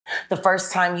The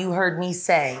first time you heard me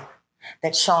say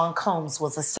that Sean Combs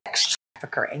was a sex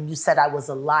trafficker and you said I was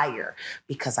a liar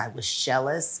because I was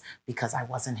jealous, because I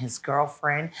wasn't his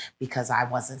girlfriend, because I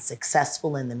wasn't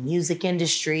successful in the music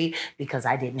industry, because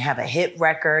I didn't have a hit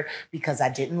record, because I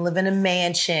didn't live in a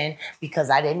mansion, because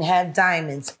I didn't have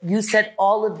diamonds. You said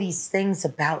all of these things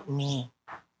about me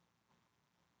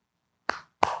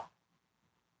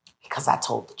because I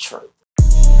told the truth.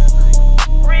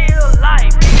 Real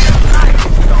life.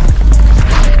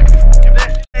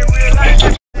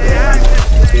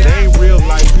 It ain't real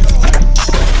life.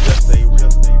 Just say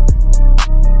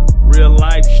real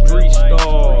life street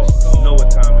stars. You know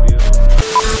what time it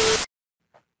is.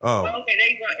 Oh. Okay, there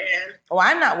you go, Ann. Oh,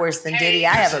 I'm not worse than Diddy.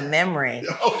 I have a memory.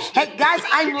 Hey, guys,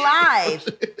 I'm live.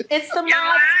 It's the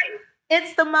mod.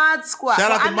 It's the mod squad.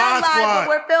 Shout out to I'm not Mod live, Squad. but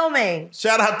we're filming.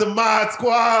 Shout out to Mod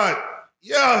Squad.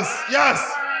 Yes,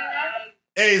 yes.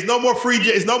 Hey, it's no more free.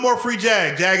 It's no more free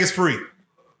Jag. Jag is free.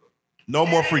 No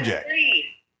more free Jag.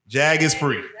 Jag is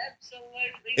free.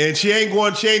 And she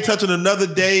ain't touching another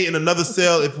day in another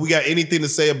cell if we got anything to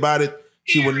say about it.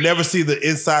 She will never see the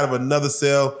inside of another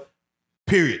cell.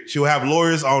 Period. She will have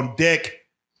lawyers on deck.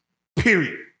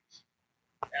 Period.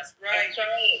 That's right. That's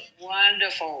right.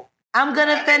 Wonderful. I'm going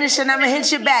to finish and I'm going to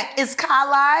hit you back. Is Kyle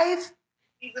live?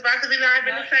 He's about to be live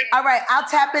in a second. All right, I'll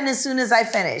tap in as soon as I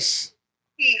finish.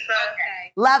 Peace.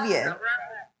 Okay. Love you. All right.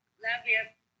 Love you.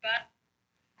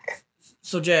 Bye.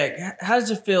 So, Jag, how does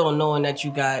it feel knowing that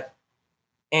you got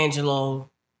Angelo,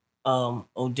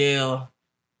 Odell,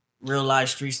 real life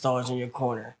street stars in your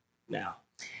corner now?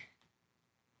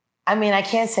 I mean, I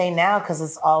can't say now because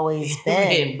it's always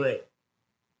been. But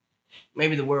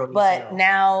maybe the world needs But to know.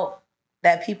 now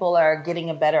that people are getting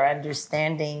a better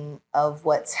understanding of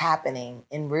what's happening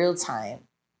in real time,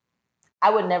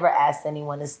 I would never ask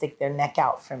anyone to stick their neck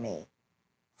out for me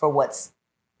for what's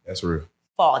That's real.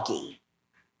 foggy.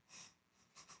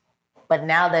 But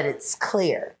now that it's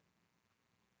clear,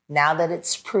 now that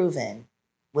it's proven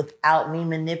without me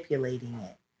manipulating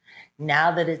it,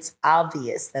 now that it's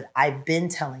obvious that I've been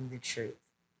telling the truth,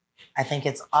 I think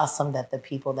it's awesome that the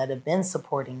people that have been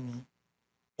supporting me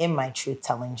in my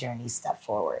truth-telling journey step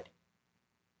forward.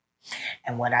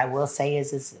 And what I will say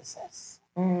is this.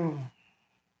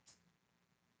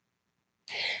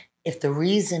 If the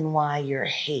reason why your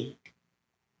hate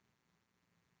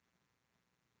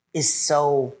is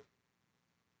so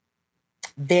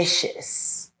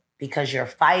vicious because you're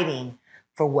fighting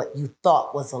for what you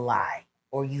thought was a lie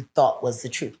or you thought was the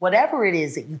truth, whatever it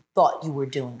is that you thought you were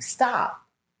doing, stop.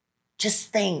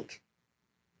 Just think.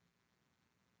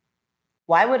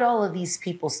 Why would all of these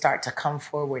people start to come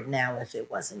forward now if it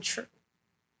wasn't true?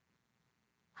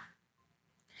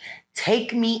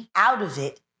 Take me out of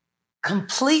it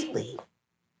completely.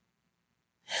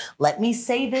 Let me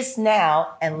say this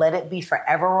now and let it be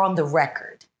forever on the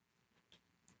record.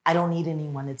 I don't need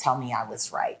anyone to tell me I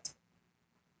was right.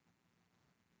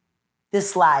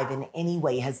 This live in any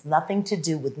way has nothing to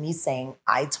do with me saying,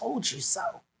 I told you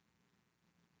so.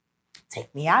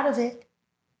 Take me out of it.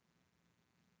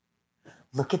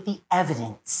 Look at the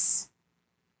evidence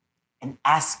and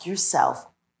ask yourself,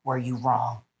 were you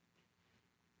wrong?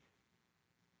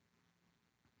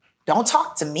 Don't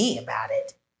talk to me about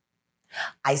it.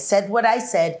 I said what I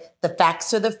said. The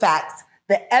facts are the facts.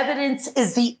 The evidence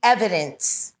is the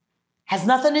evidence. Has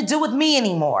nothing to do with me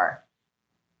anymore.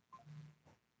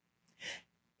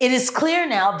 It is clear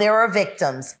now there are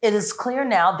victims. It is clear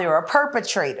now there are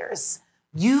perpetrators.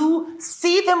 You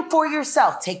see them for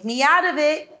yourself. Take me out of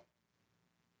it.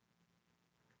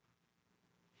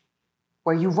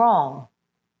 Were you wrong?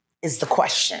 Is the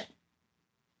question.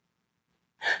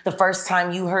 The first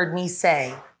time you heard me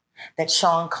say that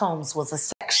Sean Combs was a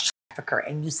sex trafficker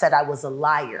and you said I was a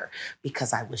liar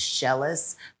because I was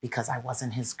jealous, because I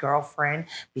wasn't his girlfriend,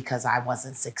 because I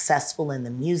wasn't successful in the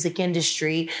music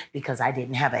industry, because I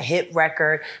didn't have a hit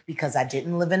record, because I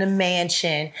didn't live in a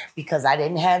mansion, because I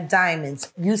didn't have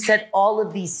diamonds. You said all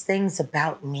of these things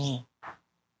about me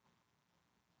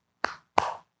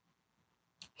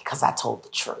because I told the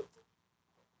truth.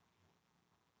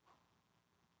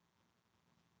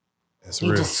 That's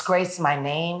You real. disgraced my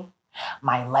name,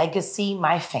 my legacy,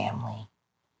 my family.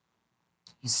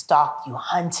 You stalked, you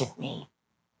hunted me.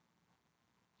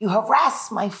 You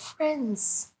harassed my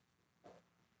friends.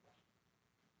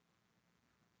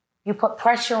 You put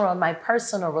pressure on my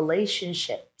personal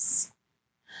relationships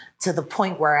to the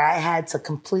point where I had to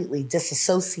completely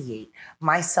disassociate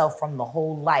myself from the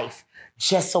whole life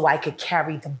just so I could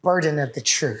carry the burden of the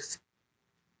truth.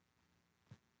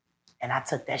 And I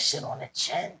took that shit on the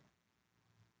chin.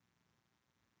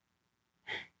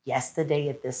 Yesterday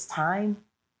at this time,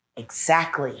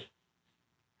 exactly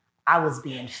I was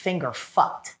being finger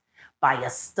fucked by a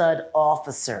stud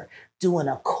officer doing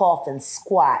a coffin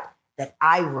squat that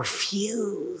I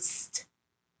refused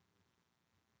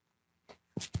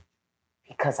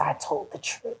because I told the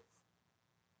truth.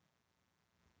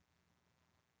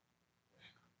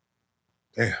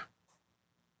 Damn.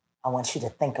 I want you to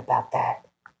think about that.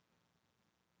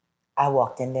 I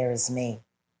walked in there as me,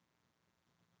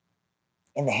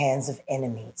 in the hands of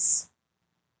enemies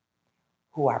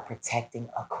who are protecting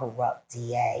a corrupt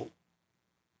DA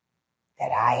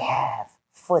that I have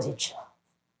footage of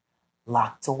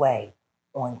locked away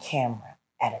on camera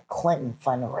at a Clinton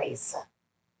fundraiser,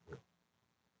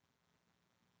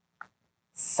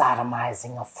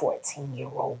 sodomizing a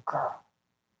 14-year-old girl.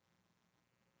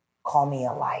 Call me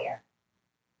a liar.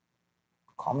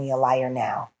 Call me a liar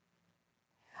now.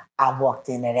 I walked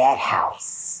into that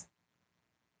house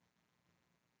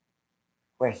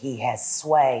where he has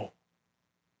sway.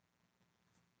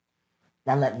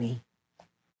 Now let me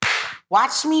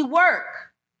watch me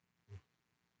work.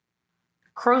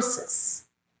 Crucis,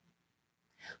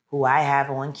 who I have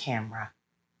on camera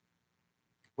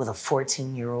with a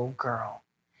 14-year-old girl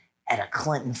at a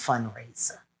Clinton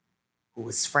fundraiser, who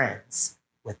is friends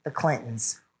with the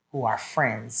Clintons, who are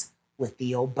friends with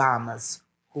the Obamas,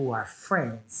 who are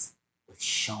friends with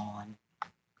Sean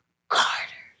Carter.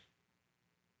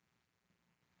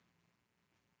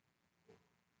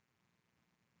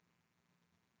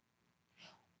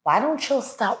 Why don't you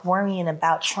stop worrying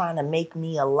about trying to make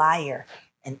me a liar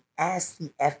and ask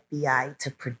the FBI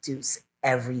to produce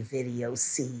every video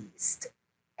seized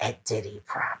at Diddy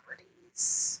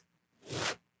Properties?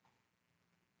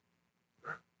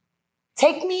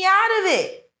 Take me out of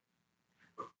it.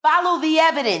 Follow the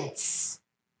evidence.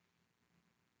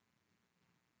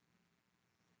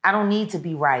 I don't need to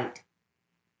be right.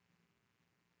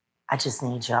 I just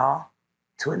need y'all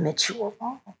to admit you were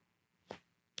wrong.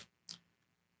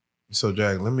 So,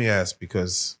 Jag, let me ask,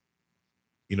 because,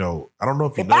 you know, I don't know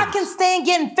if you If I can stand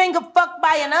getting finger fucked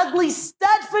by an ugly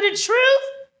stud for the truth,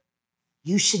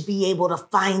 you should be able to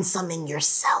find some in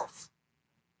yourself.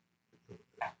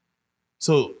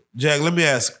 So, Jag, let me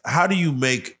ask, how do you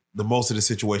make the most of the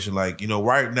situation? Like, you know,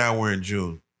 right now we're in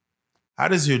June. How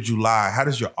does your July, how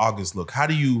does your August look? How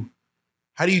do you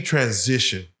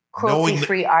transition?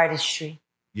 Cruelty-free artistry.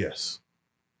 Yes.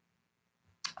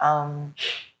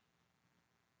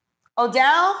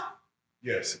 Odell?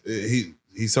 Yes.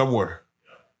 He's somewhere.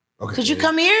 Okay. Could you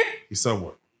come here? He's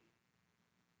somewhere.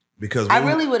 Because I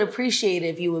really would appreciate it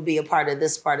if you would be a part of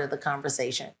this part of the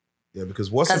conversation. Yeah, because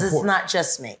it's not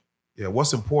just me. Yeah,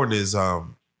 what's important is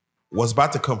what's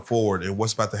about to come forward and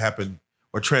what's about to happen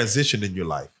or transition in your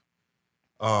life.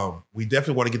 We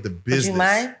definitely want to get the business. Would you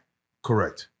mind?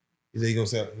 Correct. Is he gonna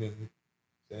say?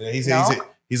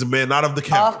 He's a man not of the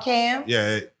camera. Off cam?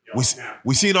 Yeah. We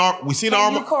seen Armand.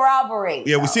 You corroborate.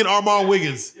 Yeah, we seen Armand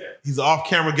Wiggins. He's an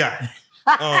off-camera guy.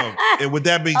 And with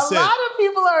that being said, a lot of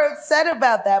people are upset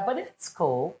about that, but it's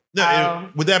cool. No,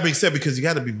 with that being said, because you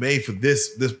got to be made for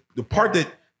this. The part that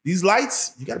these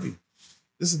lights, you got to be.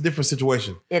 This is a different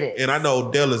situation. It is, and I know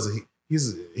Odell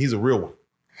he's a real one.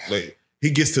 Like he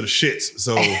gets to the shits,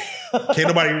 so can't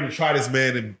nobody really try this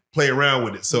man and play around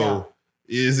with it. So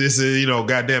is this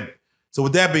goddamn it. So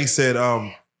with that being said,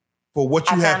 for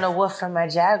what you I have, found a wolf for my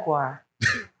Jaguar.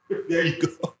 There you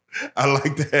go. I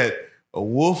like that. A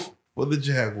wolf for the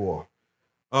Jaguar.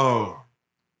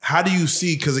 How do you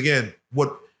see? Because again,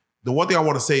 the one thing I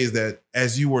want to say is that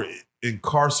as you were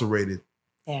incarcerated,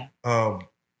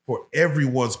 for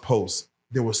everyone's post,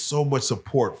 there was so much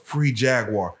support. Free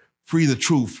Jaguar, free the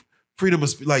truth, freedom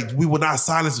of like we will not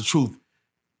silence the truth.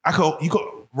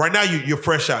 Right now you're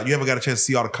fresh out. You haven't got a chance to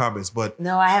see all the comments, but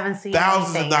no, I haven't seen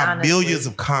thousands, anything, if not honestly. millions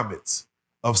of comments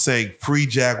of saying free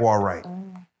Jaguar Wright.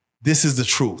 This is the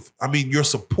truth. I mean, your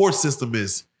support system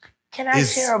is. Can I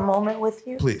share a moment with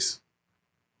you? Please.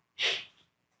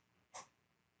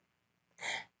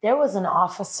 There was an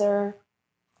officer.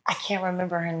 I can't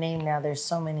remember her name now. There's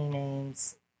so many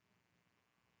names.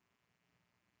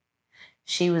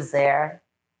 She was there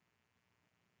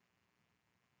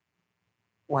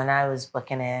when I was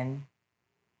booking in,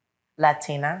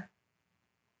 Latina.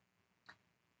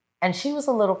 And she was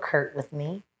a little curt with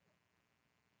me,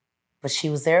 but she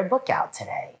was there at book out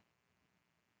today.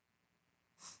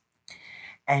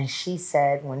 And she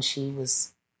said when she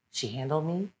handled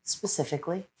me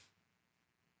specifically.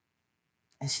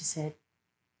 And she said,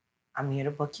 I'm here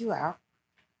to book you out.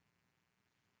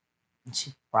 And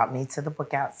she brought me to the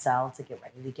book out cell to get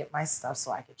ready to get my stuff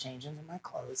so I could change into my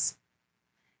clothes.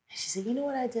 And she said, you know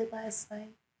what I did last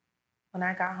night when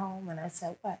I got home? And I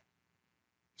said, what?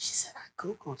 She said, I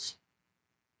Googled you.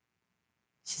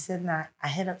 She said, I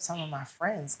hit up some of my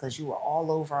friends because you were all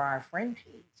over our friend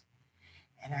page.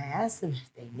 And I asked them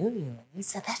if they knew you. And he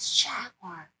said, that's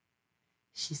Jaguar.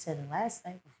 She said, and last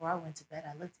night before I went to bed,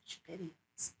 I looked at your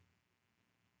videos.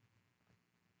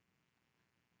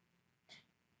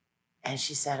 And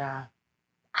she said, I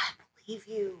believe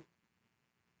you.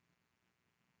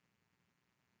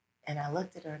 And I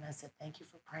looked at her and I said, thank you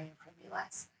for praying for me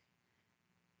last night.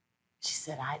 She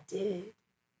said, I did.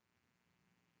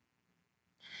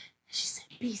 She said,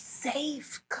 be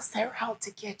safe, because they're out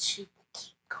to get you, but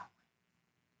keep going.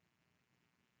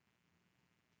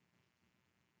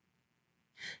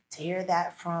 To hear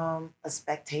that from a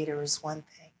spectator is one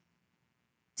thing.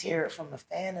 To hear it from a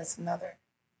fan is another.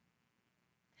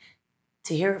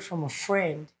 To hear it from a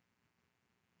friend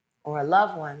or a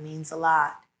loved one means a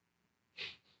lot.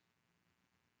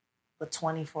 But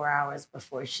 24 hours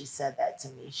before she said that to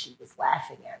me, she was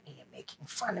laughing at me and making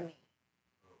fun of me.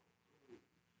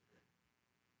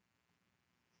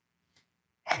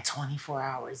 And 24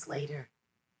 hours later,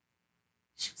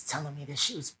 she was telling me that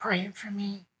she was praying for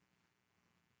me.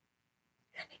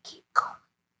 And to keep going.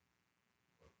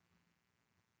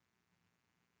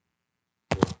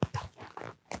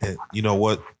 And you know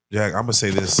what, Jack? I'm going to say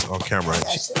this on camera.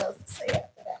 I should have to say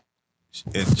after that.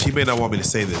 And she may not want me to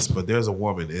say this, but there's a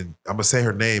woman, and I'm going to say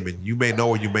her name, and you may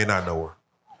know her, you may not know her.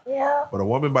 Yeah. But a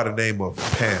woman by the name of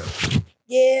Pam.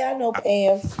 Yeah, I know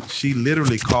Pam. She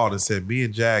literally called and said, me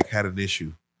and Jag had an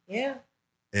issue. Yeah.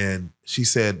 And she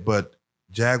said, but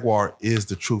Jaguar is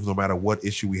the truth no matter what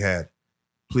issue we had.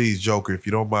 Please, Joker, if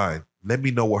you don't mind, let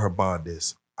me know what her bond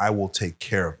is. I will take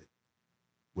care of it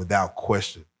without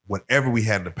question. Whatever we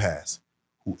had in the past,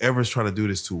 whoever's trying to do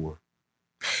this to her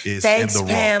is Thanks, in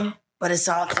the Pam, wrong. but it's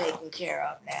all taken care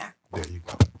of now. There you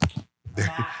go.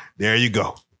 There you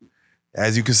go.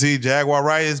 As you can see, Jaguar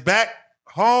Wright is back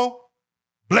home.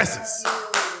 Blessings.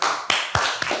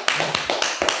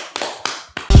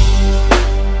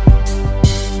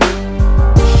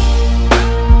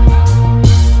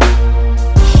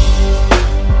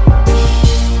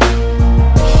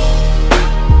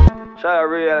 Shout out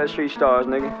Reallyfe Street Starz,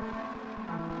 nigga.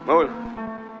 Moolah.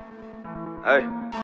 Hey.